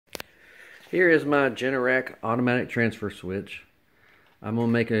Here is my Generac automatic transfer switch. I'm going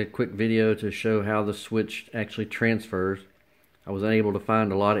to make a quick video to show how the switch actually transfers. I was unable to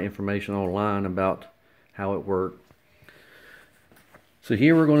find a lot of information online about how it worked. So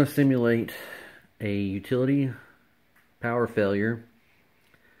here we're going to simulate a utility power failure,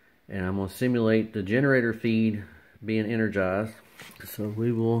 and I'm going to simulate the generator feed being energized. So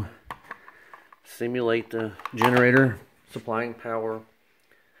we will simulate the generator supplying power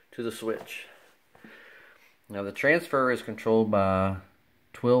to the switch. Now the transfer is controlled by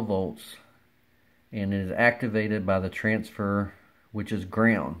 12 volts and it is activated by the transfer, which is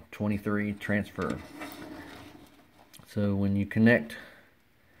ground, 23 transfer. So when you connect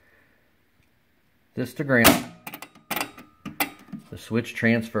this to ground, the switch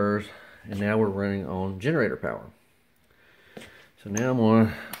transfers, and now we're running on generator power. So now I'm going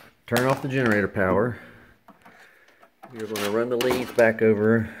to turn off the generator power. We're going to run the leads back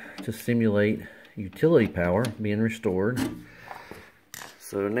over to simulate utility power being restored.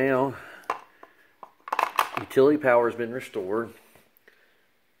 So now utility power has been restored,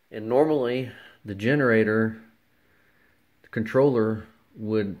 and normally the generator, the controller,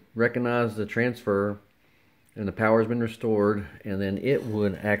 would recognize the transfer and the power has been restored, and then it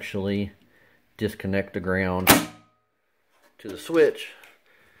would actually disconnect the ground to the switch,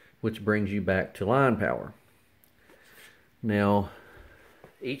 which brings you back to line power. Now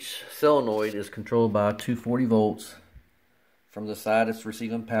each solenoid is controlled by 240 volts from the side it's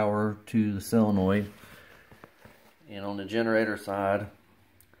receiving power to the solenoid, and on the generator side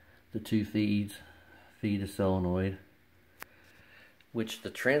the two feeds feed a solenoid, which the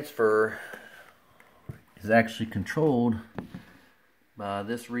transfer is actually controlled by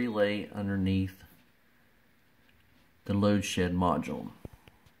this relay underneath the load shed module.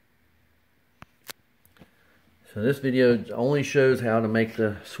 So this video only shows how to make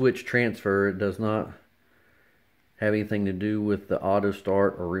the switch transfer. It does not have anything to do with the auto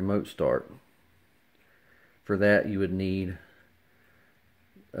start or remote start. For that you would need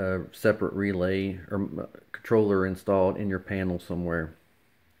a separate relay or controller installed in your panel somewhere.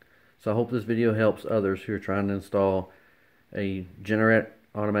 So I hope this video helps others who are trying to install a Generac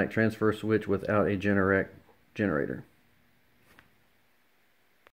automatic transfer switch without a Generac generator.